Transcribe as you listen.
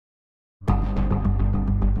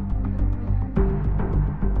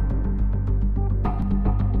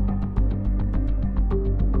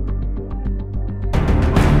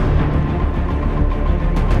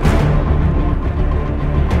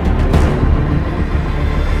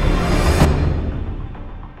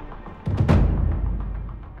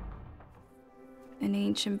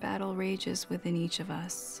ancient battle rages within each of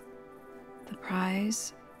us. The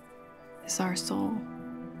prize is our soul.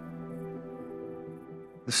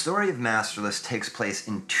 The story of Masterless takes place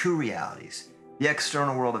in two realities: the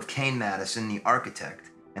external world of Kane Madison, the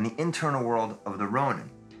architect, and the internal world of the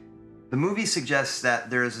Ronin. The movie suggests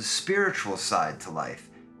that there is a spiritual side to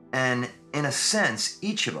life, and in a sense,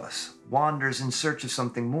 each of us wanders in search of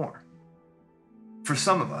something more. For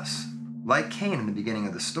some of us, like Kane in the beginning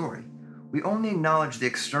of the story, we only acknowledge the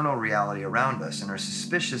external reality around us and are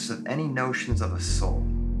suspicious of any notions of a soul.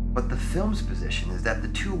 But the film's position is that the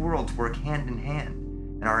two worlds work hand in hand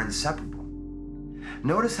and are inseparable.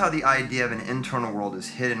 Notice how the idea of an internal world is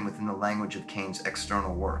hidden within the language of Kane's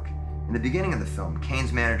external work. In the beginning of the film,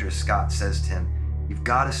 Kane's manager Scott says to him, "You've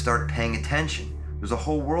got to start paying attention. There's a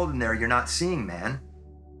whole world in there you're not seeing, man."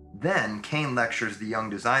 Then Kane lectures the young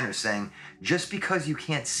designer, saying, "Just because you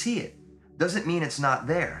can't see it doesn't mean it's not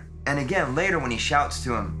there." And again later when he shouts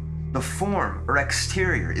to him, "The form or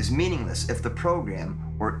exterior is meaningless if the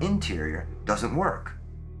program or interior doesn't work."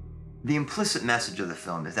 The implicit message of the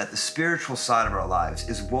film is that the spiritual side of our lives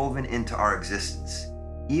is woven into our existence,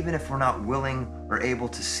 even if we're not willing or able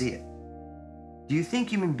to see it. Do you think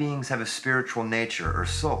human beings have a spiritual nature or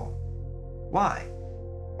soul? Why?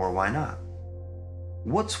 Or why not?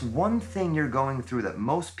 What's one thing you're going through that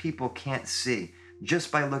most people can't see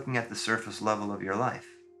just by looking at the surface level of your life?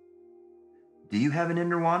 Do you have an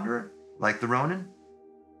inner wanderer, like the Ronin?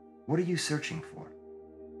 What are you searching for?